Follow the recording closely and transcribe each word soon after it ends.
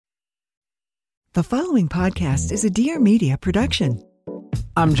The following podcast is a Dear Media production.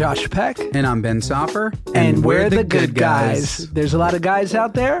 I'm Josh Peck. And I'm Ben Soffer. And we're the good guys. There's a lot of guys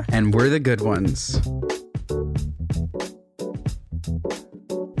out there. And we're the good ones.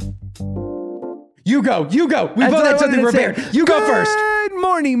 You go. We both had something prepared. You go first. Good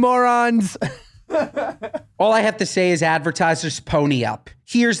morning, morons. All I have to say is advertisers pony up.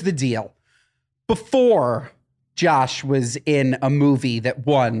 Here's the deal. Before Josh was in a movie that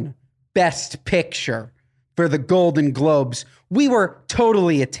won Best Picture for the Golden Globes, we were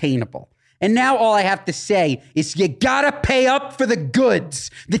totally attainable. And now all I have to say is you gotta pay up for the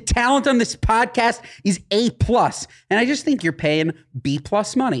goods. The talent on this podcast is A+. And I just think you're paying B+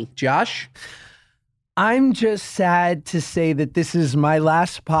 money. Josh? I'm just sad to say that this is my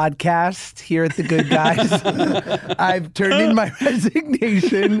last podcast here at The Good Guys. I've turned in my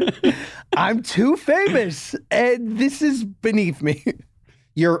resignation. I'm too famous, and this is beneath me.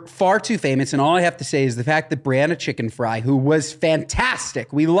 You're far too famous, and all I have to say is the fact that Brianna Chicken Fry, who was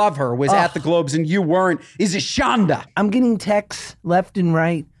fantastic, we love her, was at the Globes and you weren't, is a shanda. I'm getting texts left and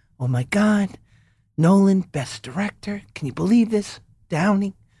right. Oh my God, Nolan, Best Director. Can you believe this?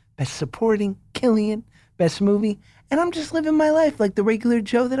 Downey, Best Supporting, Killian, Best Movie. And I'm just living my life like the regular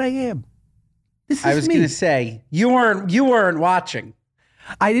Joe that I am. This is me. I was going to say, you weren't watching.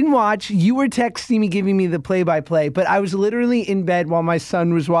 I didn't watch. You were texting me, giving me the play-by-play, but I was literally in bed while my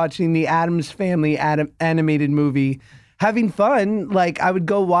son was watching the Addams Family animated movie, having fun. Like, I would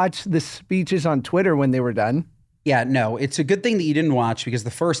go watch the speeches on Twitter when they were done. Yeah, no, it's a good thing that you didn't watch because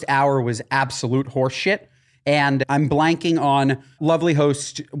the first hour was absolute horseshit. And I'm blanking on lovely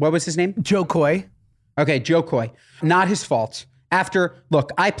host, what was his name? Joe Coy. Okay, Joe Coy. Not his fault.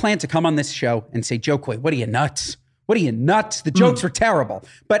 Look, I plan to come on this show and say, Joe Coy, what are you, nuts? What are you, nuts? The jokes were terrible.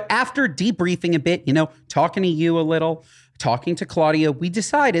 But after debriefing a bit, talking to you a little, talking to Claudia, we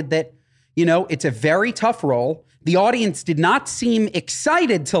decided that, it's a very tough role. The audience did not seem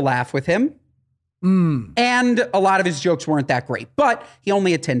excited to laugh with him. And a lot of his jokes weren't that great. But he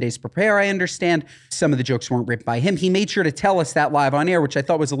only had 10 days to prepare, I understand. Some of the jokes weren't written by him. He made sure to tell us that live on air, which I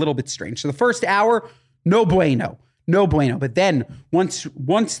thought was a little bit strange. So the first hour, no bueno. But then once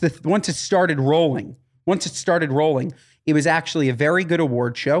it started rolling, it was actually a very good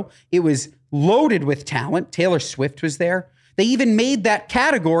award show. It was loaded with talent. Taylor Swift was there. They even made that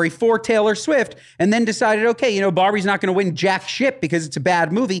category for Taylor Swift and then decided, okay, Barbie's not going to win jack shit because it's a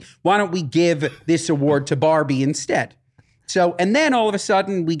bad movie. Why don't we give this award to Barbie instead? So, and then all of a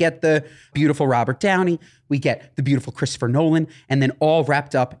sudden we get the beautiful Robert Downey, we get the beautiful Christopher Nolan, and then all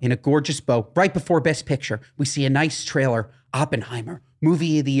wrapped up in a gorgeous bow. Right before Best Picture, we see a nice trailer, Oppenheimer,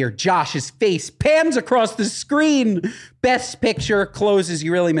 Movie of the Year. Josh's face pans across the screen. Best Picture closes.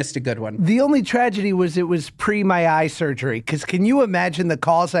 You really missed a good one. The only tragedy was it was pre my eye surgery. Because can you imagine the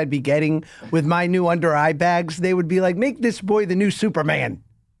calls I'd be getting with my new under eye bags? They would be like, make this boy the new Superman.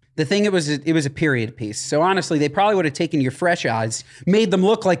 The thing, it was a period piece. So honestly, they probably would have taken your fresh eyes, made them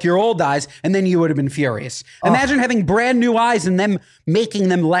look like your old eyes, and then you would have been furious. Imagine having brand new eyes and them making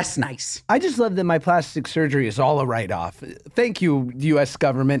them less nice. I just love that my plastic surgery is all a write-off. Thank you, U.S.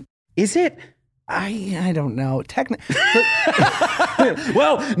 government. Is it? I don't know.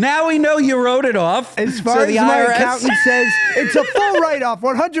 Well, now we know you wrote it off. As far as my accountant says, it's a full write-off,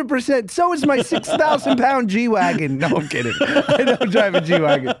 100%. So is my 6,000-pound G-Wagon. No, I'm kidding. I don't drive a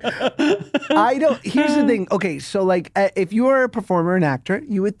G-Wagon. Here's the thing. Okay, so if you are a performer and actor,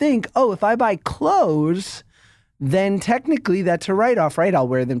 you would think, if I buy clothes, then technically that's a write-off, right? I'll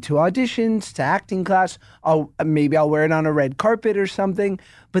wear them to auditions, to acting class. Maybe I'll wear it on a red carpet or something.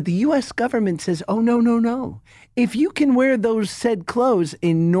 But the U.S. government says, no. If you can wear those said clothes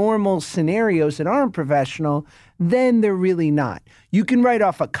in normal scenarios that aren't professional, then they're really not. You can write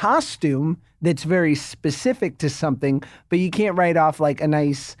off a costume that's very specific to something, but you can't write off like a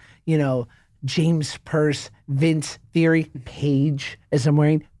nice, James Purse, Vince Theory, Paige, as I'm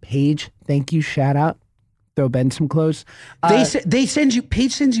wearing. Paige, thank you, shout out. Throw Ben some clothes. Paige sends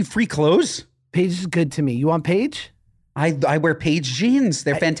you free clothes? Paige is good to me. You want Paige? I wear Paige jeans.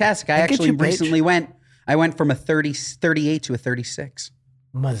 They're fantastic. I actually recently went from a 38 to a 36.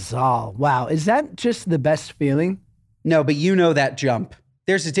 Mazal. Wow. Is that just the best feeling? No, but that jump.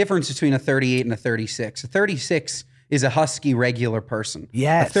 There's a difference between a 38 and a 36. A 36 is a husky regular person.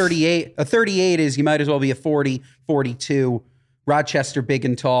 Yes. A 38 is you might as well be a 40, 42, Rochester big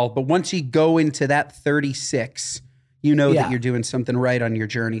and tall. But once you go into that 36, that you're doing something right on your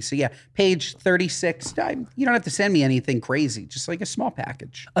journey. So yeah, page 36, you don't have to send me anything crazy, just like a small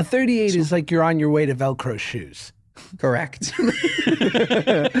package. A 38 is like you're on your way to Velcro shoes. Correct. You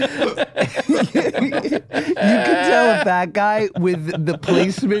can tell a fat guy with the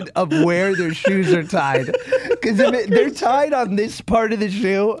placement of where their shoes are tied. Because if they're tied on this part of the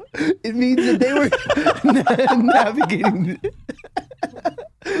shoe, it means that they were navigating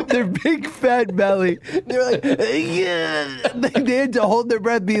their big fat belly. They're like, yeah. They had to hold their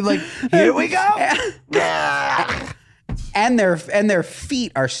breath, being like, here we go. And their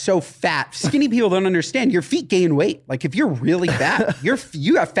feet are so fat. Skinny people don't understand. Your feet gain weight. Like if you're really fat,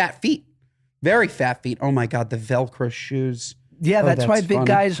 you have fat feet. Very fat feet. Oh my God, the Velcro shoes. Yeah, that's why big funny.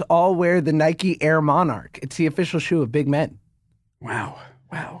 guys all wear the Nike Air Monarch. It's the official shoe of big men. Wow.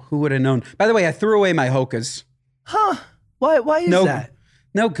 Who would have known? By the way, I threw away my Hokas. Huh. Why is that?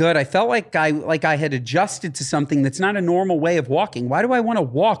 No good. I felt like I had adjusted to something that's not a normal way of walking. Why do I want to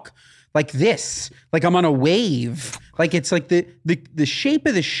walk like this? Like I'm on a wave. Like it's like the shape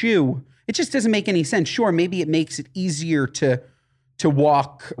of the shoe. It just doesn't make any sense. Sure, maybe it makes it easier to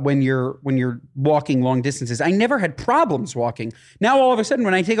walk when you're walking long distances. I never had problems walking. Now all of a sudden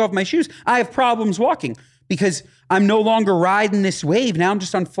when I take off my shoes, I have problems walking because I'm no longer riding this wave. Now I'm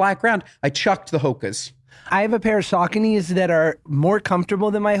just on flat ground. I chucked the Hokas. I have a pair of Sauconys that are more comfortable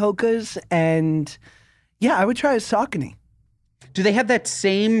than my Hokas, and yeah, I would try a Saucony. Do they have that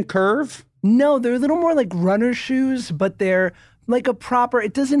same curve? No, they're a little more like runner shoes, but they're like a proper.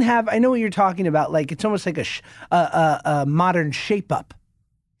 It doesn't have. I know what you're talking about. Like it's almost like a modern shape up.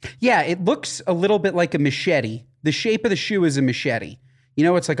 Yeah, it looks a little bit like a machete. The shape of the shoe is a machete. You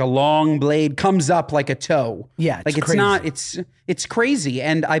know, it's like a long blade, comes up like a toe. Yeah, it's crazy. not. It's crazy.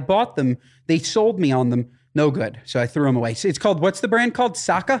 And I bought them. They sold me on them. No good. So I threw them away. So it's called, what's the brand called?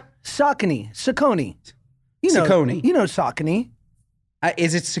 Saucony? Saucony. You know, Saucony. You know Saucony.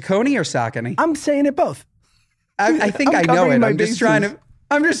 Is it Saucony or Saucony? I'm saying it both. I think I know covering it. my I'm just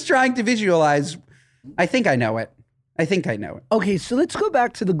bases. trying to visualize. I think I know it. Okay, so let's go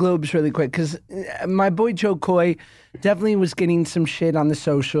back to the Globes really quick, because my boy Joe Coy definitely was getting some shit on the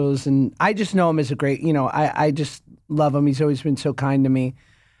socials, and I just know him as a great, I just love him. He's always been so kind to me.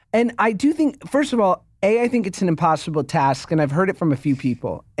 And I do think, first of all, I think it's an impossible task, and I've heard it from a few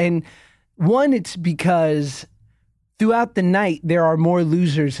people. And one, it's because throughout the night, there are more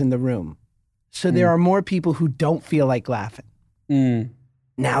losers in the room. So there are more people who don't feel like laughing.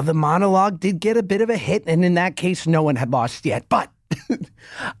 Now, the monologue did get a bit of a hit, and in that case, no one had lost yet. But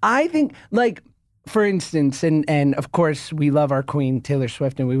I think, like, for instance, and of course, we love our queen, Taylor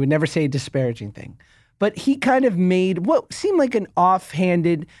Swift, and we would never say a disparaging thing. But he kind of made what seemed like an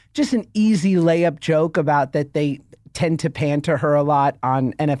offhanded, just an easy layup joke about that they tend to pan to her a lot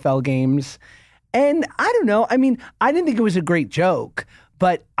on NFL games. And I don't know. I mean, I didn't think it was a great joke,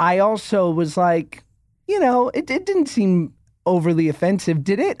 but I also was like, it didn't seem overly offensive,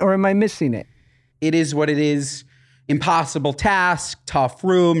 did it? Or am I missing it? It is what it is. Impossible task, tough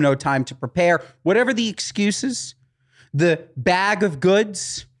room, no time to prepare. Whatever the excuses, the bag of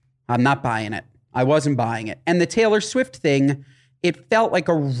goods, I'm not buying it. I wasn't buying it. And the Taylor Swift thing, it felt like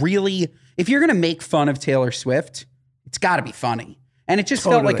if you're going to make fun of Taylor Swift, it's got to be funny. And it just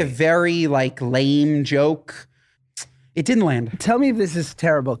felt like a very lame joke. It didn't land. Tell me if this is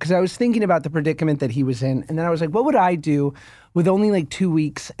terrible, because I was thinking about the predicament that he was in, and then I was like, what would I do with only 2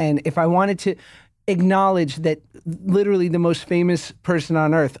 weeks? And if I wanted to acknowledge that literally the most famous person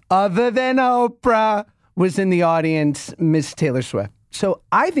on earth, other than Oprah, was in the audience, Miss Taylor Swift. So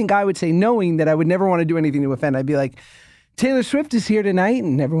I think I would say, knowing that I would never want to do anything to offend, I'd be like, Taylor Swift is here tonight,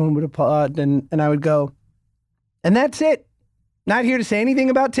 and everyone would applaud, and I would go, and that's it. Not here to say anything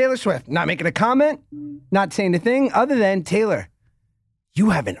about Taylor Swift. Not making a comment, not saying a thing other than, Taylor,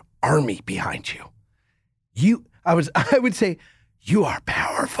 you have an army behind you. I would say, you are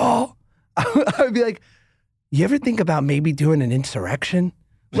powerful. I would be like, you ever think about maybe doing an insurrection?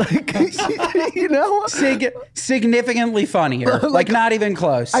 Significantly funnier. like not even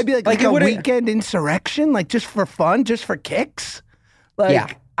close. I'd be like a weekend insurrection, just for fun, just for kicks.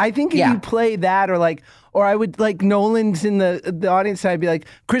 Yeah. I think if you play that, or I would, Nolan's in the audience, I'd be like,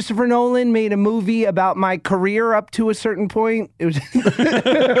 Christopher Nolan made a movie about my career up to a certain point. It was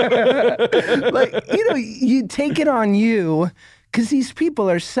you take it on you, because these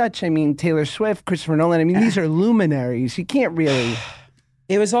people are such, Taylor Swift, Christopher Nolan, these are luminaries. You can't really.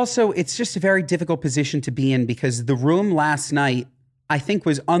 It was also, it's just a very difficult position to be in, because the room last night, I think,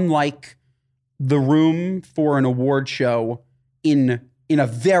 was unlike the room for an award show in a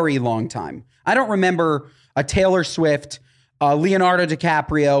very long time. I don't remember a Taylor Swift, Leonardo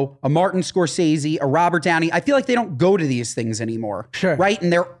DiCaprio, a Martin Scorsese, a Robert Downey. I feel like they don't go to these things anymore. Sure. Right?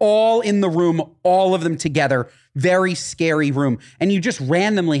 And they're all in the room, all of them together. Very scary room. And you just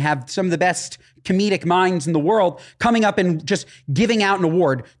randomly have some of the best comedic minds in the world coming up and just giving out an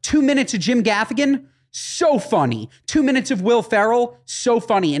award. 2 minutes of Jim Gaffigan, so funny. 2 minutes of Will Ferrell, so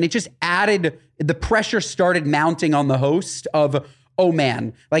funny. And it just added, the pressure started mounting on the host of, oh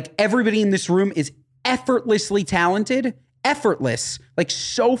man, like everybody in this room is effortlessly talented. Effortless, like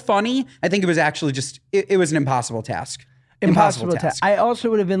so funny. I think it was actually just, it was an impossible task. Impossible task. I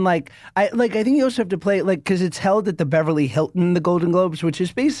also would have been I think you also have to play because it's held at the Beverly Hilton, the Golden Globes, which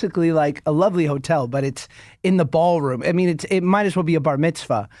is basically like a lovely hotel, but it's in the ballroom. I mean, it might as well be a bar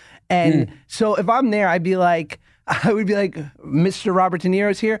mitzvah. And so if I'm there, I would be like, Mr. Robert De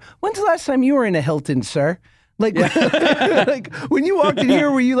Niro's here. When's the last time you were in a Hilton, sir? Like, like when you walked in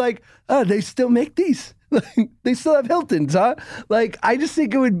here, were you like, oh, they still make these? They still have Hiltons, huh? Like, I just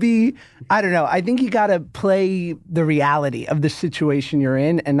think it would be, I don't know. I think you got to play the reality of the situation you're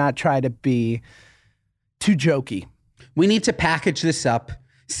in and not try to be too jokey. We need to package this up,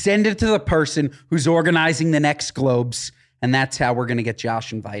 send it to the person who's organizing the next Globes, and that's how we're going to get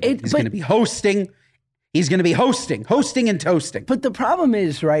Josh invited. He's going to be hosting. He's going to be hosting and toasting. But the problem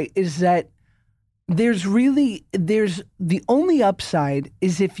is, right, is that there's the only upside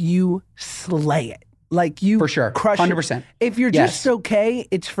is if you slay it. Like you for sure, crush 100%. It. If you're just okay,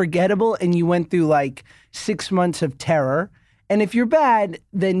 it's forgettable and you went through like 6 months of terror. And if you're bad,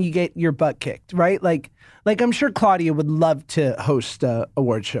 then you get your butt kicked, right? Like I'm sure Claudia would love to host a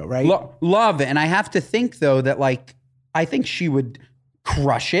award show, right? Love. And I have to think though that I think she would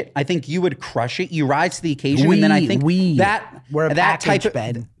crush it. I think you would crush it. You rise to the occasion. And then I think we're a that type of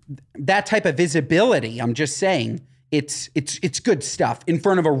bed. That type of visibility, I'm just saying, it's good stuff in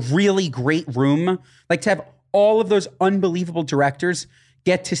front of a really great room. Like to have all of those unbelievable directors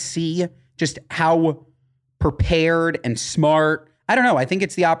get to see just how prepared and smart. I don't know. I think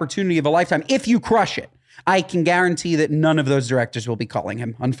it's the opportunity of a lifetime. If you crush it, I can guarantee that none of those directors will be calling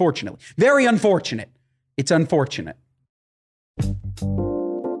him, unfortunately. Very unfortunate. It's unfortunate.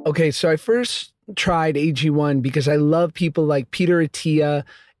 Okay, so I first tried AG1 because I love people like Peter Attia,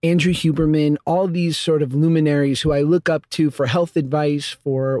 Andrew Huberman, all these sort of luminaries who I look up to for health advice,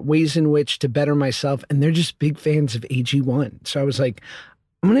 for ways in which to better myself. And they're just big fans of AG1. So I was like,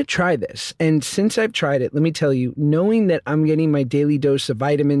 I'm going to try this. And since I've tried it, let me tell you, knowing that I'm getting my daily dose of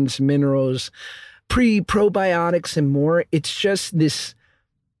vitamins, minerals, probiotics and more, it's just this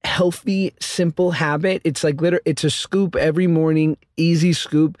healthy, simple habit. It's like it's a scoop every morning, easy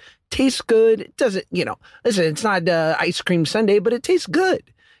scoop. Tastes good. It doesn't, listen, it's not ice cream sundae, but it tastes good.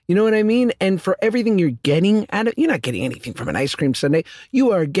 You know what I mean? And for everything you're getting out of, you're not getting anything from an ice cream sundae.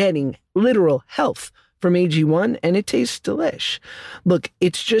 You are getting literal health from AG1, and it tastes delish. Look,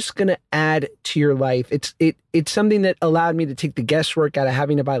 it's just going to add to your life. It's something that allowed me to take the guesswork out of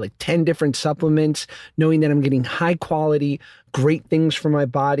having to buy like 10 different supplements, knowing that I'm getting high quality, great things for my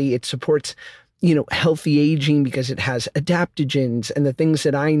body. It supports healthy aging because it has adaptogens and the things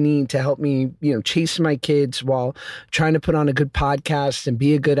that I need to help me, chase my kids while trying to put on a good podcast and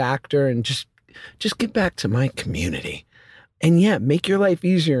be a good actor and just get back to my community. And yeah, make your life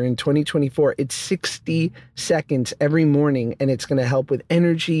easier in 2024. It's 60 seconds every morning, and it's going to help with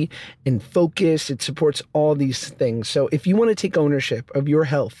energy and focus. It supports all these things. So if you want to take ownership of your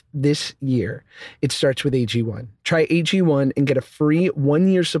health this year, it starts with AG1. Try AG1 and get a free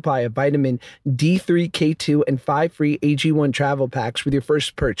 1-year supply of vitamin D3, K2, and 5 free AG1 travel packs with your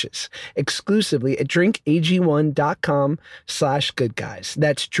first purchase exclusively at drinkag1.com/goodguys.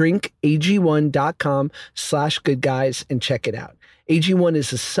 That's drinkag1.com/goodguys and check it out. AG1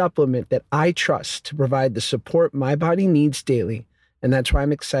 is a supplement that I trust to provide the support my body needs daily, and that's why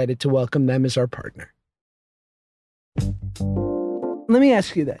I'm excited to welcome them as our partner. Let me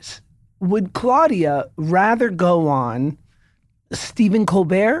ask you this. Would Claudia rather go on Stephen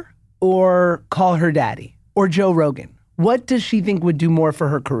Colbert or call her daddy or Joe Rogan? What does she think would do more for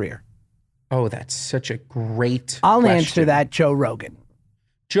her career? Oh, that's such a great I'll question. answer that, Joe Rogan.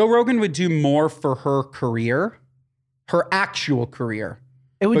 Joe Rogan would do more for her career, her actual career.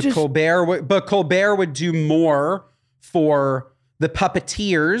 Colbert would do more for the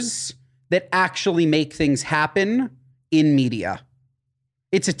puppeteers that actually make things happen in media.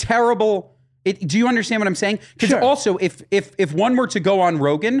 It's a terrible. Do you understand what I'm saying? Because Sure. Also, if one were to go on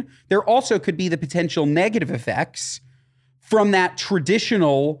Rogan, there also could be the potential negative effects from that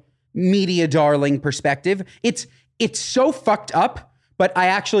traditional media darling perspective. It's so fucked up, but I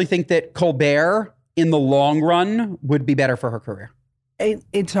actually think that Colbert in the long run would be better for her career.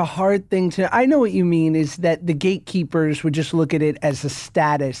 It's a hard thing to. I know what you mean. Is that the gatekeepers would just look at it as a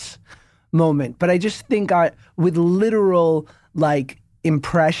status moment, but I just think with literal like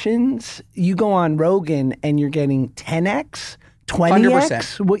impressions, you go on Rogan and you're getting 10x, 20x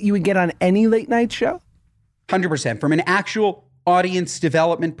 100%. What you would get on any late night show. 100% from an actual audience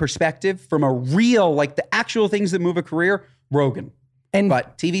development perspective, from a real like the actual things that move a career. Rogan.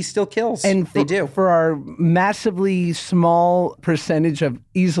 But TV still kills. And they do. For our massively small percentage of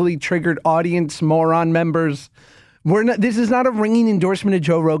easily triggered audience moron members, this is not a ringing endorsement of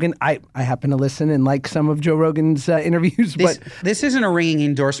Joe Rogan. I happen to listen and like some of Joe Rogan's interviews, but this isn't a ringing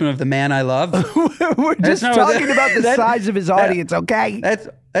endorsement of the man I love. We're just talking about the size of his audience, okay?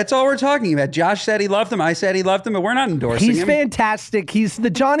 That's all we're talking about. Josh said he loved him. I said he loved him, but we're not endorsing him. He's fantastic. He's the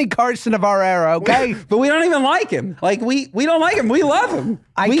Johnny Carson of our era, okay? But we don't even like him. Like, we don't like him. We love him.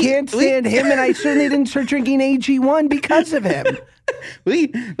 I can't stand him, and I certainly didn't start drinking AG1 because of him.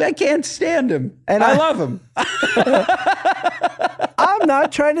 I can't stand him. And I love him. I'm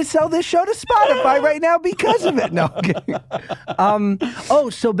not trying to sell this show to Spotify right now because of it. No, I'm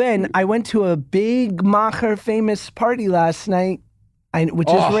kidding. So Ben, I went to a big Macher famous party last night, which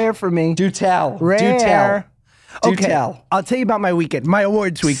is rare for me. Do tell. Rare. Do tell. I'll tell you about my weekend, my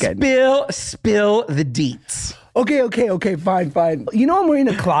awards weekend. Spill the deets. Okay, fine. You know I'm wearing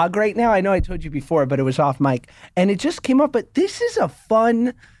a clog right now? I know I told you before, but it was off mic. And it just came up, but this is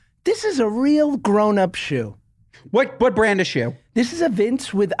a real grown-up shoe. What brand of shoe? This is a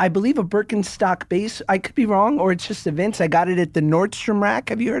Vince with, I believe, a Birkenstock base. I could be wrong, or it's just a Vince. I got it at the Nordstrom Rack.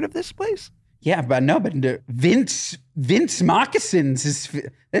 Have you heard of this place? Yeah, but Vince moccasins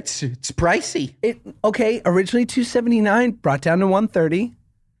it's pricey. Originally $279, brought down to $130.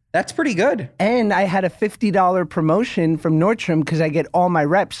 That's pretty good. And I had a $50 promotion from Nordstrom because I get all my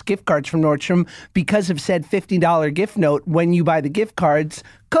reps gift cards from Nordstrom because of said $50 gift note when you buy the gift cards.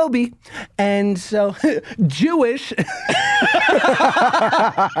 Kobe. And so Jewish. So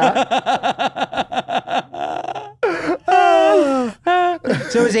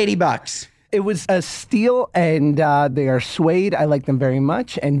it was $80. It was a steal, and they are suede. I like them very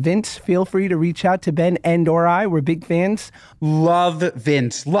much. And Vince, feel free to reach out to Ben and/or I. We're big fans. Love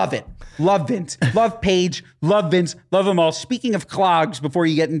Vince. Love it. Love Vince. Love Paige. Love Vince. Love them all. Speaking of clogs, before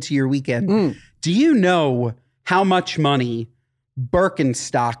you get into your weekend, do you know how much money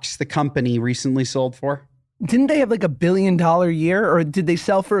Birkenstocks, the company, recently sold for? Didn't they have like $1 billion year, or did they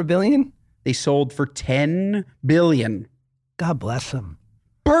sell for $1 billion? They sold for $10 billion. God bless them.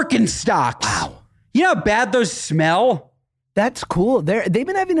 Birkenstocks. Wow. You know how bad those smell? That's cool. They've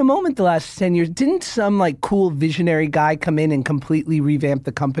been having a moment the last 10 years. Didn't some like cool visionary guy come in and completely revamp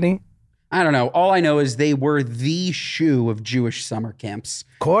the company? I don't know. All I know is they were the shoe of Jewish summer camps.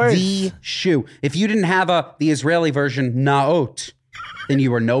 Of course. The shoe. If you didn't have the Israeli version, Naot, then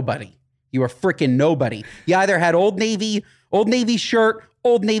you were nobody. You were freaking nobody. You either had Old Navy shirt,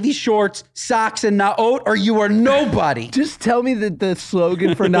 Old Navy shorts, socks, and Naot, or you are nobody. Just tell me that the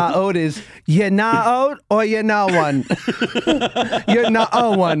slogan for Naot is, you Naot or you no one. You're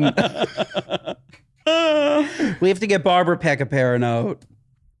Naot one. We have to get Barbara Peck a pair of Naot.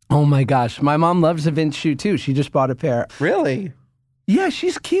 Oh my gosh. My mom loves a Vince shoe too. She just bought a pair. Really? Yeah,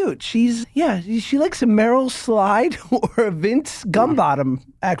 she's cute. She likes a Merrill slide or a Vince gum bottom,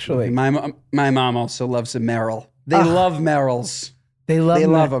 actually. My mom also loves a Merrill. They love Merrills. They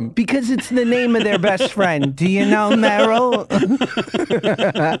love them. Because it's the name of their best friend. Do you know Meryl?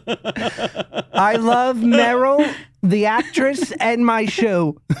 I love Meryl, the actress, and my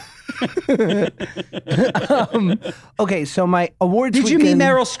shoe. Okay, so my awards Did you meet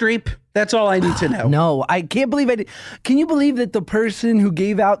Meryl Streep? That's all I need to know. No, I can't believe it. Can you believe that the person who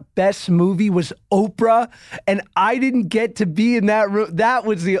gave out Best Movie was Oprah, and I didn't get to be in that room?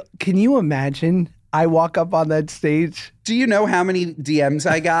 Can you imagine? I walk up on that stage. Do you know how many DMs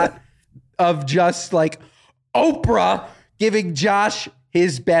I got of just like Oprah giving Josh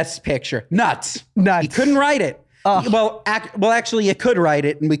his best picture? Nuts. He couldn't write it. Well, actually, you could write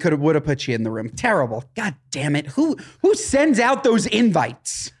it, and we would have put you in the room. Terrible. God damn it. Who sends out those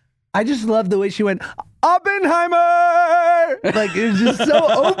invites? I just love the way she went, Oppenheimer! Like, it was just so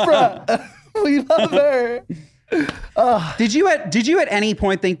Oprah. We love her. Did you at any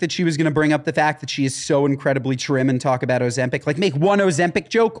point think that she was going to bring up the fact that she is so incredibly trim and talk about Ozempic? Like make one Ozempic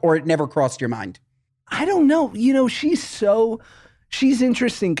joke, or it never crossed your mind? I don't know. You know, she's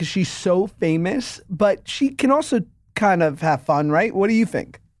interesting because she's so famous, but she can also kind of have fun, right? What do you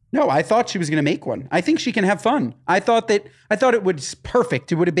think? No, I thought she was going to make one. I think she can have fun. I thought it was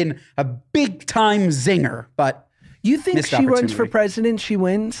perfect. It would have been a big time zinger, but you think she runs for president, she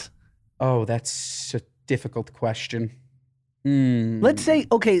wins? Oh, that's a difficult question. Let's say,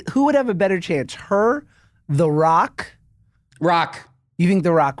 okay, who would have a better chance? Her, The Rock? Rock. You think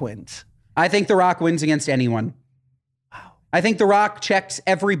The Rock wins? I think The Rock wins against anyone. Wow. I think The Rock checks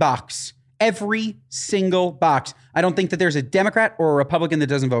every box. Every single box. I don't think that there's a Democrat or a Republican that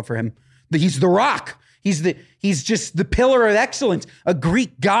doesn't vote for him. He's The Rock. He's just the pillar of excellence, a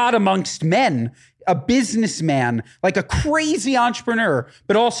Greek god amongst men, a businessman, like a crazy entrepreneur,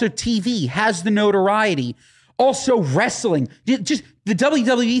 but also TV, has the notoriety. Also wrestling. Just the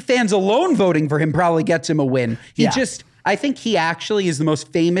WWE fans alone voting for him probably gets him a win. I think he actually is the most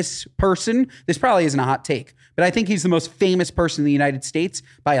famous person. This probably isn't a hot take, but I think he's the most famous person in the United States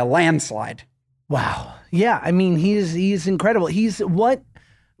by a landslide. Wow. Yeah, I mean, he's incredible. He's what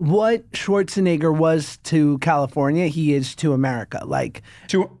Schwarzenegger was to California, he is to America.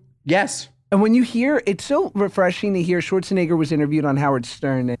 Yes. And when you hear, it's so refreshing to hear. Schwarzenegger was interviewed on Howard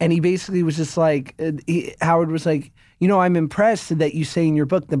Stern, and he basically was just like, Howard was like, I'm impressed that you say in your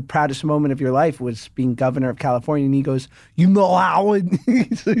book the proudest moment of your life was being governor of California. And he goes, Howard.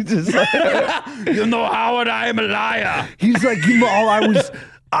 He's just like, Howard, I am a liar. He's like,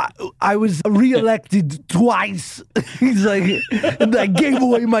 I was reelected twice. He's like, and I gave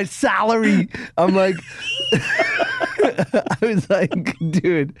away my salary. I'm like, I was like,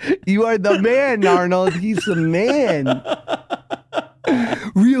 dude, you are the man, Arnold. He's the man.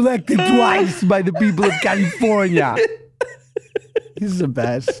 Reelected twice by the people of California. He's the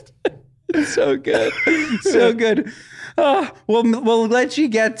best. So good. So good. We'll let you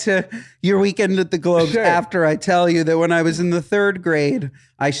get to your weekend at the Globes after I tell you that when I was in the 3rd grade,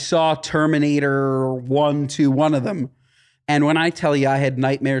 I saw Terminator 1, 2, one of them. And when I tell you I had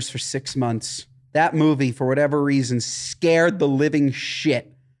nightmares for 6 months, that movie, for whatever reason, scared the living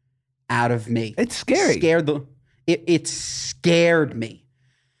shit out of me. It's scary. It scared me.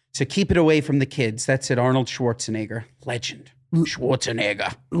 So keep it away from the kids. That's it. Arnold Schwarzenegger. Legend.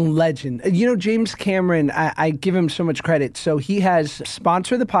 Schwarzenegger. Legend. James Cameron, I give him so much credit. So he has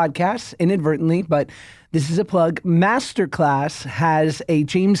sponsored the podcast inadvertently, but this is a plug. Masterclass has a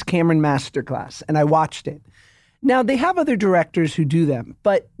James Cameron Masterclass, and I watched it. Now, they have other directors who do them,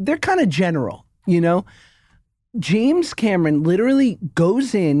 but they're kind of general, James Cameron literally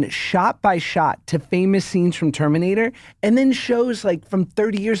goes in shot by shot to famous scenes from Terminator and then shows from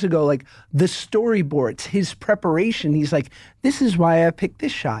 30 years ago, the storyboards, his preparation. He's like, this is why I picked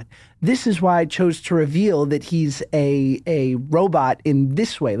this shot. This is why I chose to reveal that he's a robot in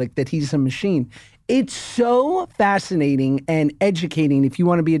this way, that he's a machine. It's so fascinating and educating if you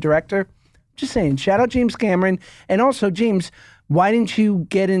want to be a director. Just saying, shout out James Cameron. And also, James, why didn't you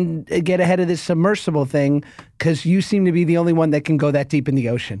get ahead of this submersible thing? Because you seem to be the only one that can go that deep in the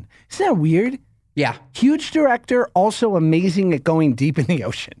ocean. Isn't that weird? Yeah. Huge director, also amazing at going deep in the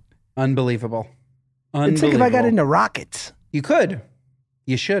ocean. Unbelievable. It's like if I got into rockets. You could.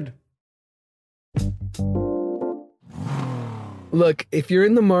 You should. Look, if you're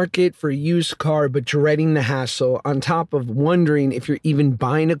in the market for a used car but dreading the hassle, on top of wondering if you're even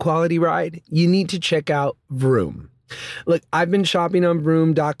buying a quality ride, you need to check out Vroom. Look, I've been shopping on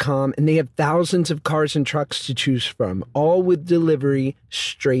Vroom.com, and they have thousands of cars and trucks to choose from, all with delivery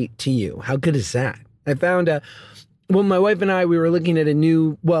straight to you. How good is that? I found my wife and I, we were looking at a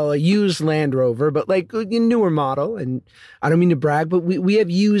used Land Rover, but a newer model. And I don't mean to brag, but we have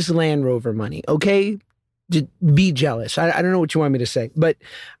used Land Rover money, okay? Be jealous. I don't know what you want me to say, but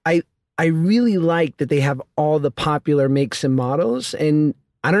I really like that they have all the popular makes and models, and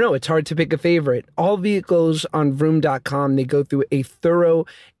I don't know, it's hard to pick a favorite. All vehicles on Vroom.com, they go through a thorough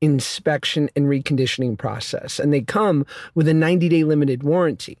inspection and reconditioning process, and they come with a 90-day limited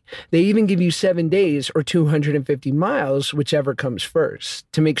warranty. They even give you 7 days or 250 miles, whichever comes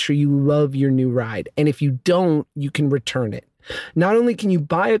first, to make sure you love your new ride. And if you don't, you can return it. Not only can you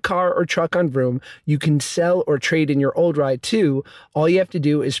buy a car or truck on Vroom, you can sell or trade in your old ride too. All you have to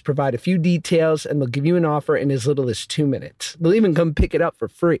do is provide a few details and they'll give you an offer in as little as 2 minutes. They'll even come pick it up for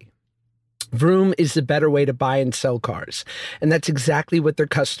free. Vroom is the better way to buy and sell cars. And that's exactly what their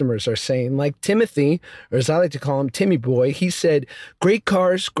customers are saying. Like Timothy, or as I like to call him, Timmy Boy, he said, great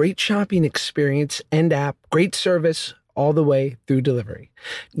cars, great shopping experience and app, great service all the way through delivery.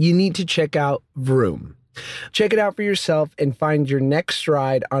 You need to check out Vroom. Check it out for yourself and find your next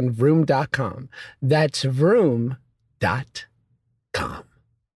ride on Vroom.com. That's Vroom.com.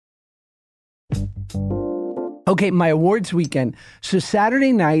 Okay, my awards weekend. So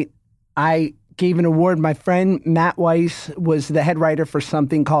Saturday night, I gave an award. My friend Matt Weiss was the head writer for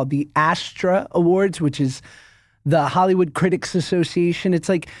something called the Astra Awards, which is the Hollywood Critics Association. It's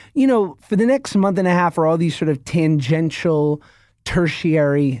for the next month and a half are all these sort of tangential,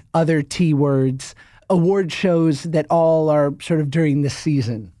 tertiary, other T words award shows that all are sort of during the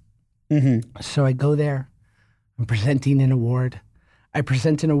season. Mm-hmm. So I go there. I'm presenting an award. I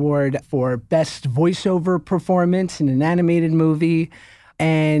present an award for best voiceover performance in an animated movie.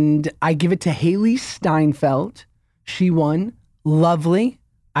 And I give it to Haley Steinfeld. She won. Lovely.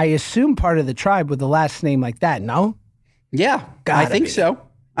 I assume part of the tribe with a last name like that, no? Yeah, I think so.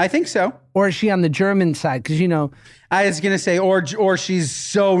 I think so. Or is she on the German side? Because, you know. I was going to say, or she's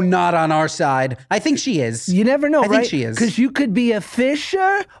so not on our side. I think she is. You never know, right? I think she is. Because you could be a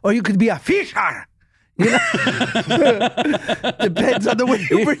Fisher or you could be a Fischer. You know? Depends on the way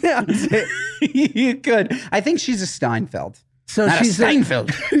you pronounce it. You could. I think she's a Steinfeld. So not she's a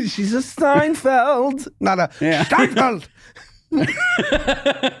Steinfeld. She's a Steinfeld, not a Steinfeld.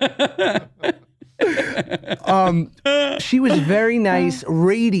 She was very nice,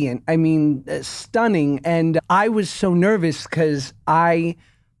 radiant. I mean, stunning. And I was so nervous because I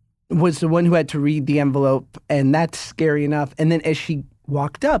was the one who had to read the envelope, and that's scary enough. And then as she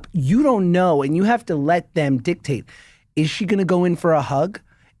walked up, you don't know, and you have to let them dictate. Is she going to go in for a hug?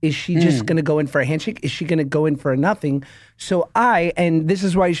 Is she just going to go in for a handshake? Is she going to go in for a nothing? So and this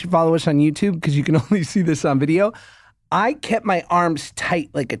is why you should follow us on YouTube, because you can only see this on video. I kept my arms tight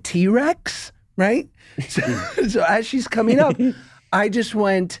like a T-Rex, right? So as she's coming up, I just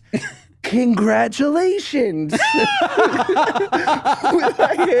went, congratulations, with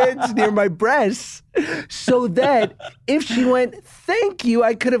my hands near my breasts, so that if she went, thank you,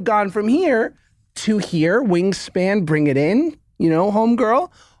 I could have gone from here to here, wingspan, bring it in, you know,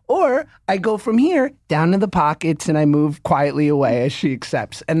 homegirl. Or I go from here down to the pockets and I move quietly away as she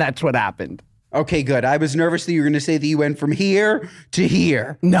accepts. And that's what happened. Okay, good. I was nervous that you were going to say that you went from here to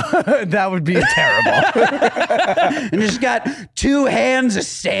here. No, that would be terrible. And just got 2 hands of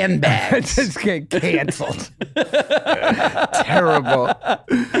sandbags. Just get canceled. Terrible.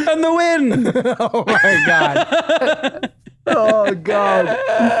 And the win. Oh, my God. Oh, God.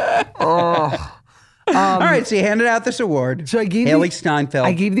 Oh. All right, so you handed out this award. So I gave Haley Steinfeld.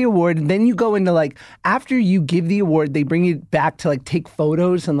 I gave the award, and then you go into like, after you give the award, they bring you back to like take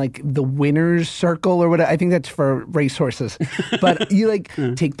photos and like the winner's circle or whatever. I think that's for racehorses. But you like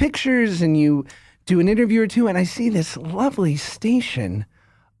take pictures and you do an interview or two, and I see this lovely station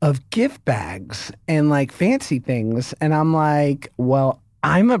of gift bags and like fancy things, and I'm like, well,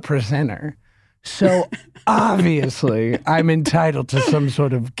 I'm a presenter. So obviously I'm entitled to some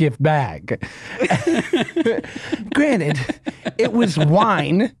sort of gift bag. Granted, it was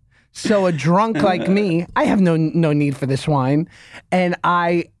wine. So a drunk like me, I have no need for this wine. And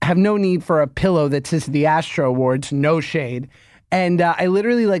I have no need for a pillow that says the Astro Awards, no shade. And I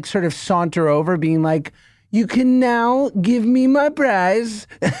literally like sort of saunter over being like, you can now give me my prize.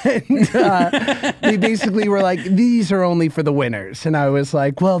 And they basically were like, these are only for the winners. And I was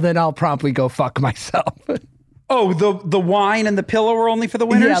like, well, then I'll promptly go fuck myself. Oh, the wine and the pillow were only for the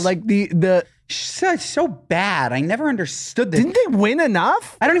winners? Yeah, like the So bad. I never understood this. Didn't they win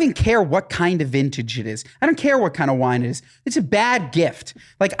enough? I don't even care what kind of vintage it is. I don't care what kind of wine it is. It's a bad gift.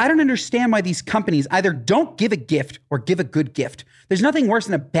 Like, I don't understand why these companies either don't give a gift or give a good gift. There's nothing worse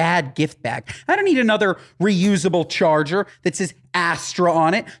than a bad gift bag. I don't need another reusable charger that says Astra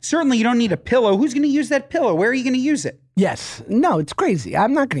on it. Certainly you don't need a pillow. Who's going to use that pillow? Where are you going to use it? Yes. No, it's crazy.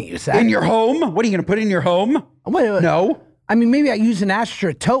 I'm not going to use that. In your home? What are you going to put in your home? Wait. No. I mean, maybe I use an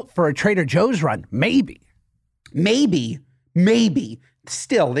Astra tote for a Trader Joe's run. Maybe.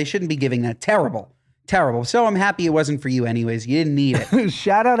 Still, they shouldn't be giving that. Terrible. So I'm happy it wasn't for you anyways. You didn't need it.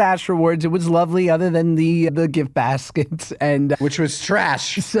 Shout out Astra Awards. It was lovely other than the gift baskets. And which was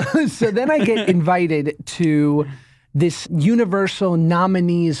trash. So then I get invited to this Universal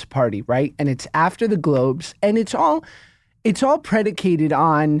nominees party, right? And it's after the Globes. And it's all predicated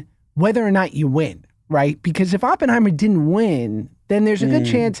on whether or not you win. Right? Because if Oppenheimer didn't win, then there's a good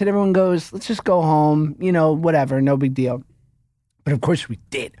chance that everyone goes, let's just go home, you know, whatever, no big deal. But of course we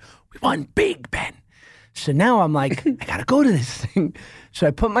did. We won big, Ben. So now I'm like, I got to go to this thing. So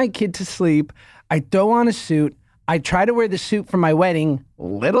I put my kid to sleep. I throw on a suit. I try to wear the suit for my wedding,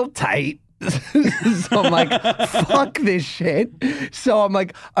 little tight. So I'm like, fuck this shit. So I'm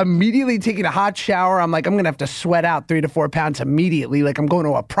like immediately taking a hot shower. I'm like, I'm going to have to sweat out 3 to 4 pounds immediately. Like I'm going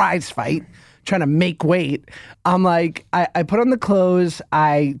to a prize fight. Trying to make weight. I'm like, I put on the clothes,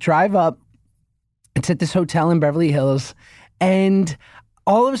 I drive up, it's at this hotel in Beverly Hills, and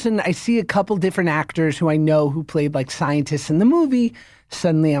all of a sudden I see a couple different actors who I know who played like scientists in the movie.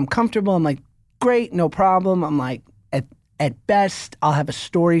 Suddenly I'm comfortable. I'm like, great, no problem. I'm like, at best, I'll have a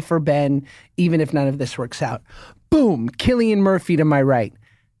story for Ben, even if none of this works out. Boom, Cillian Murphy to my right.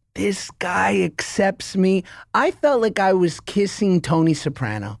 this guy accepts me. I felt like I was kissing Tony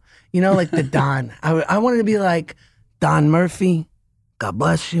Soprano, like the Don. I wanted to be like, Don Murphy, God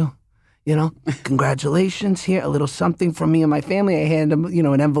bless you. Congratulations. Here, a little something from me and my family. I hand him,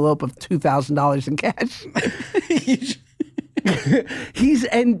 an envelope of $2,000 in cash.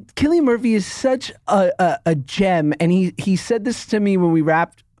 And Cillian Murphy is such a gem. And he said this to me when we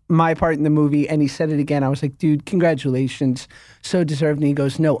wrapped my part in the movie, and he said it again. I was like, dude, congratulations. So deserved. And he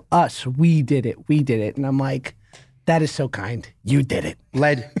goes, no, us, we did it. And I'm like, that is so kind. You did it.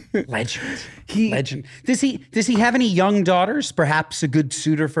 Legend. Legend. Does he have any young daughters? Perhaps a good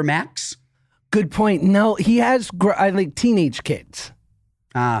suitor for Max? Good point. No, he has teenage kids.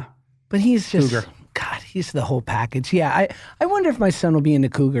 But he's just, cougar. God, he's the whole package. Yeah, I wonder if my son will be into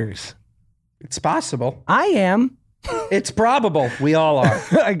cougars. It's possible. I am. It's probable. We all are.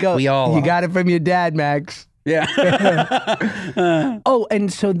 I go, we all you are. got it from your dad, Max. Yeah. Oh,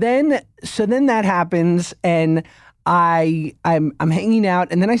 and so then that happens, and I'm hanging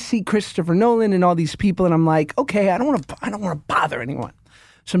out, and then I see Christopher Nolan and all these people, and I'm like, okay, I don't want to bother anyone.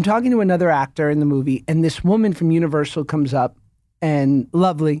 So I'm talking to another actor in the movie, and this woman from Universal comes up, and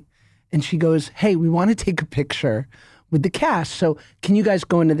lovely, and she goes, hey, we want to take a picture with the cast, so can you guys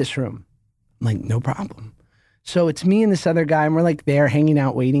go into this room? I'm like, no problem. So it's me and this other guy, and we're like there hanging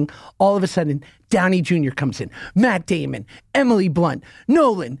out, waiting. All of a sudden, Downey Jr. comes in, Matt Damon, Emily Blunt,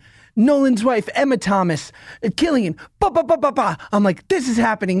 Nolan's wife, Emma Thomas, Cillian, I'm like, this is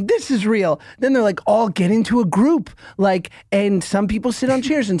happening. This is real. Then they're like, all get into a group. And some people sit on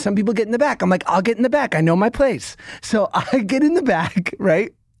chairs and some people get in the back. I'm like, I'll get in the back. I know my place. So I get in the back,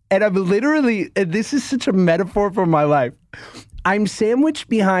 right? And I'm literally, and this is such a metaphor for my life. I'm sandwiched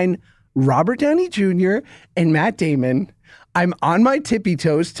behind Robert Downey Jr. and Matt Damon. I'm on my tippy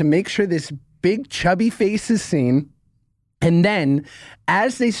toes to make sure this big chubby face is seen. And then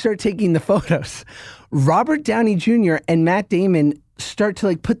as they start taking the photos, Robert Downey Jr. and Matt Damon start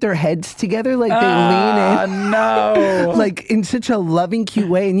to put their heads together, they lean in. No. In such a loving, cute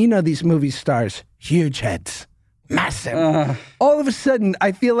way. And these movie stars, huge heads. Massive. All of a sudden,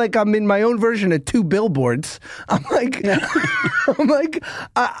 I feel like I'm in my own version of Two Billboards. I'm like,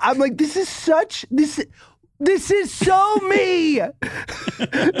 this is so me.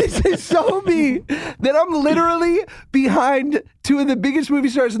 This is so me that I'm literally behind two of the biggest movie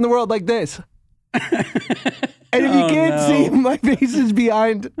stars in the world like this. And if you can't see, my face is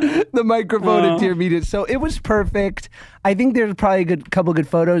behind the microphone at Dear Media. So it was perfect. I think there's probably a couple good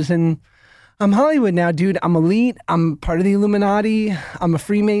photos, and I'm Hollywood now, dude. I'm elite. I'm part of the Illuminati. I'm a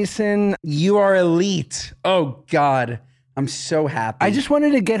Freemason. You are elite. Oh, God. I'm so happy. I just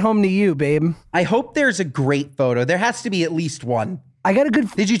wanted to get home to you, babe. I hope there's a great photo. There has to be at least one. I got a good...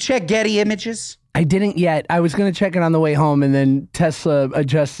 Did you check Getty Images? I didn't yet. I was going to check it on the way home, and then Tesla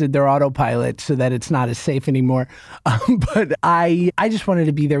adjusted their autopilot so that it's not as safe anymore. But I just wanted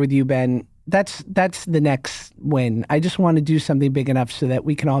to be there with you, Ben. That's the next win. I just want to do something big enough so that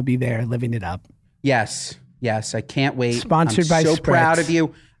we can all be there living it up. Yes. I can't wait. Sponsored by so Spritz. Proud of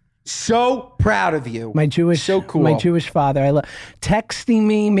you. So proud of you. So cool. My Jewish father. I love texting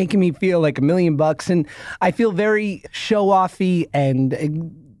me, making me feel like $1 million, and I feel very show-offy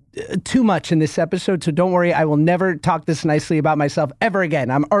and too much in this episode. So don't worry, I will never talk this nicely about myself ever again.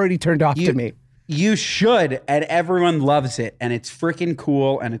 I'm already turned off to me. You should, and everyone loves it, and it's freaking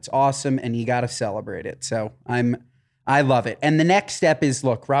cool, and it's awesome, and you got to celebrate it. So I love it. And the next step is,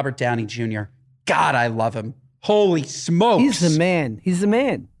 look, Robert Downey Jr. God, I love him. Holy smokes. He's the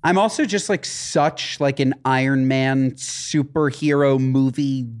man. I'm also just such an Iron Man superhero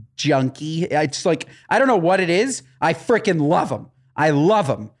movie junkie. It's I don't know what it is. I freaking love him. I love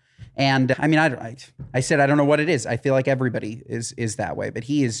him. And I mean, I said, I don't know what it is. I feel like everybody is that way, but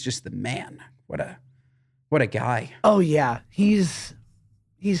he is just the man. What a guy. Oh yeah. He's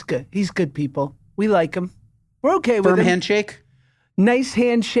good. He's good people. We like him. We're okay with him. Firm handshake. Nice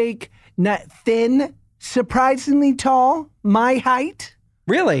handshake. Not thin. Surprisingly tall, my height.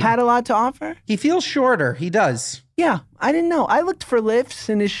 Really? Had a lot to offer. He feels shorter. He does. Yeah, I didn't know. I looked for lifts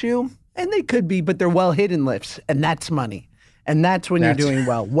in his shoe, and they could be, but they're well-hidden lifts, and that's money. And that's when you're doing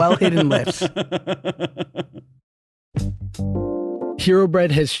well. Well-hidden lifts. Hero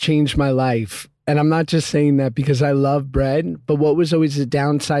Bread has changed my life. And I'm not just saying that because I love bread, but what was always the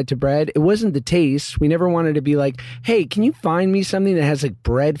downside to bread? It wasn't the taste. We never wanted to be like, hey, can you find me something that has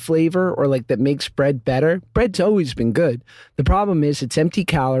bread flavor or that makes bread better? Bread's always been good. The problem is it's empty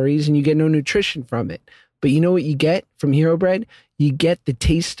calories and you get no nutrition from it. But you know what you get from Hero Bread? You get the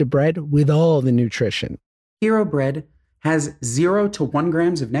taste of bread with all the nutrition. Hero Bread has 0 to 1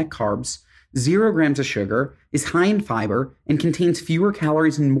 grams of net carbs, 0 grams of sugar, is high in fiber, and contains fewer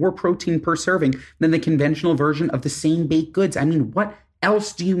calories and more protein per serving than the conventional version of the same baked goods. I mean, what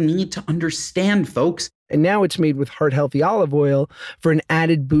else do you need to understand, folks? And now it's made with heart-healthy olive oil for an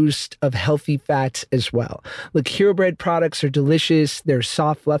added boost of healthy fats as well. Look, Hero Bread products are delicious. They're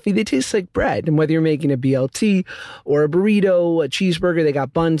soft, fluffy. They taste like bread. And whether you're making a BLT or a burrito, a cheeseburger, they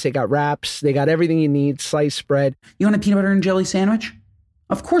got buns, they got wraps, they got everything you need, sliced bread. You want a peanut butter and jelly sandwich?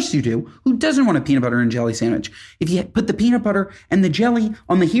 Of course you do. Who doesn't want a peanut butter and jelly sandwich? If you put the peanut butter and the jelly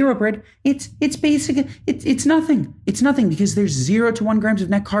on the Hero Bread, it's basic. It's nothing. It's nothing because there's 0 to 1 grams of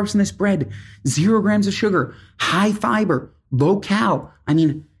net carbs in this bread, 0 grams of sugar, high fiber, low cal. I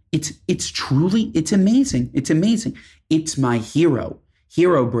mean, it's amazing. It's amazing. It's my hero.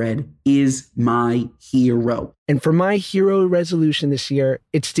 Hero Bread is my hero. And for my hero resolution this year,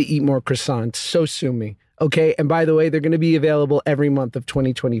 it's to eat more croissants. So sue me. Okay. And by the way, they're going to be available every month of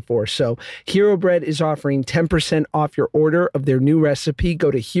 2024. So Hero Bread is offering 10% off your order of their new recipe. Go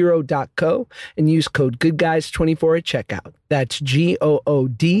to hero.co and use code GoodGuys24 at checkout. That's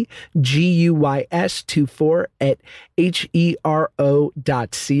GOODGUYS24 at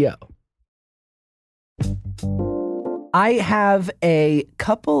HERO.co. I have a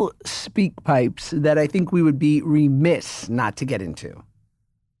couple speak pipes that I think we would be remiss not to get into.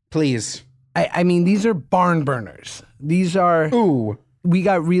 Please. I mean, these are barn burners. These are... Ooh. We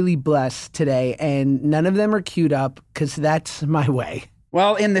got really blessed today, and none of them are queued up because that's my way.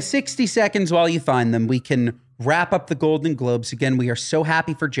 Well, in the 60 seconds while you find them, we can wrap up the Golden Globes. Again, we are so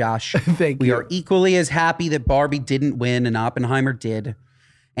happy for Josh. Thank you. We are equally as happy that Barbie didn't win and Oppenheimer did.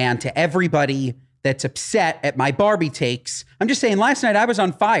 And to everybody that's upset at my Barbie takes, I'm just saying, last night I was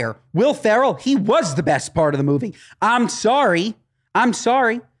on fire. Will Ferrell, he was the best part of the movie. I'm sorry.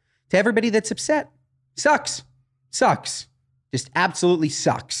 To everybody that's upset. Sucks. Just absolutely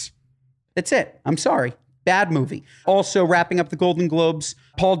sucks. That's it. I'm sorry. Bad movie. Also wrapping up the Golden Globes,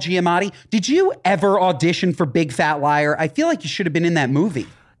 Paul Giamatti. Did you ever audition for Big Fat Liar? I feel like you should have been in that movie.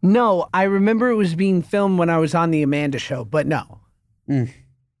 No, I remember it was being filmed when I was on the Amanda Show, but no.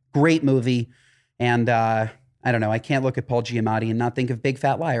 Great movie. And I don't know. I can't look at Paul Giamatti and not think of Big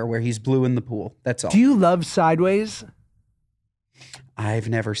Fat Liar where he's blue in the pool. That's all. Do you love Sideways? I've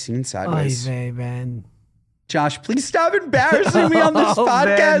never seen Sideways. Oy vey, man. Josh, please stop embarrassing me on this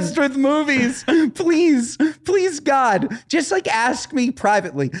podcast with movies. Please, God. Just like ask me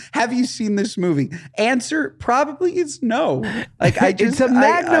privately, have you seen this movie? Answer probably is no. Like it's a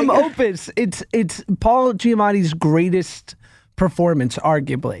magnum opus. It's Paul Giamatti's greatest performance,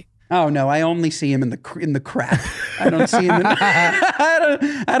 arguably. Oh no, I only see him in the crap. I don't see him in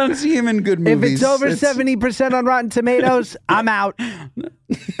I don't see him in good movies. If it's over 70% on Rotten Tomatoes, I'm out.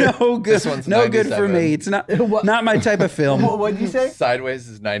 No good. No good for me. It's not my type of film. What did you say? Sideways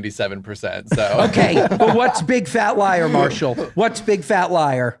is 97%. So okay, but what's Big Fat Liar, Marshall? What's Big Fat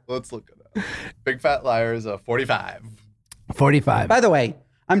Liar? Let's look it up. Big Fat Liar is a 45. 45. By the way,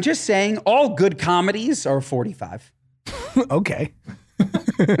 I'm just saying all good comedies are 45. Okay.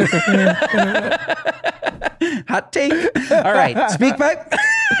 Hot take. All right, speak pipe.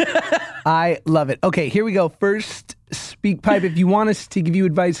 I love it. Okay, here we go. First, speak pipe. If you want us to give you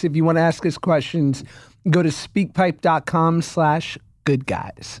advice, if you want to ask us questions, go to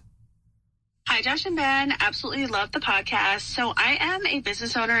speakpipe.com/goodguys. Hi, Josh and Ben. Absolutely love the podcast. So I am a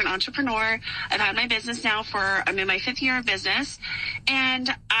business owner and entrepreneur. I've had my business now I'm in my 5th year of business,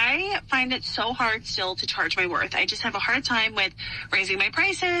 and I find it so hard still to charge my worth. I just have a hard time with raising my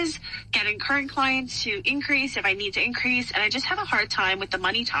prices, getting current clients to increase if I need to increase, and I just have a hard time with the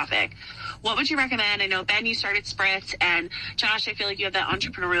money topic. What would you recommend? I know, Ben, you started Spritz, and Josh, I feel like you have that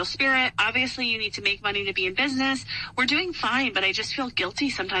entrepreneurial spirit. Obviously, you need to make money to be in business. We're doing fine, but I just feel guilty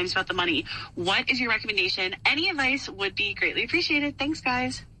sometimes about the money. What is your recommendation? Any advice would be greatly appreciated. Thanks,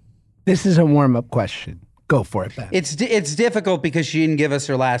 guys. This is a warm-up question. Go for it, Ben. It's difficult because she didn't give us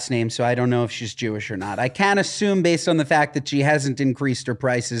her last name, so I don't know if she's Jewish or not. I can't assume based on the fact that she hasn't increased her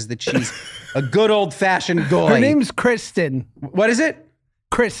prices that she's a good old-fashioned goy. Her name's Kristen. What is it?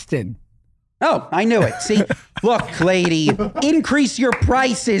 Kristen. Oh, I knew it. See, look, lady, increase your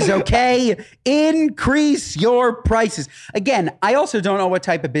prices, okay? Increase your prices. Again, I also don't know what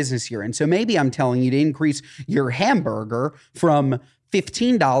type of business you're in, so maybe I'm telling you to increase your hamburger from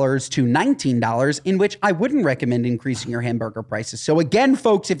 $15 to $19, in which I wouldn't recommend increasing your hamburger prices. So again,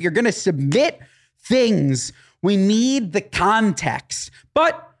 folks, if you're going to submit things, we need the context.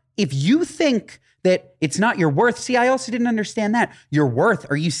 But if you think that it's not your worth. See, I also didn't understand that. Your worth.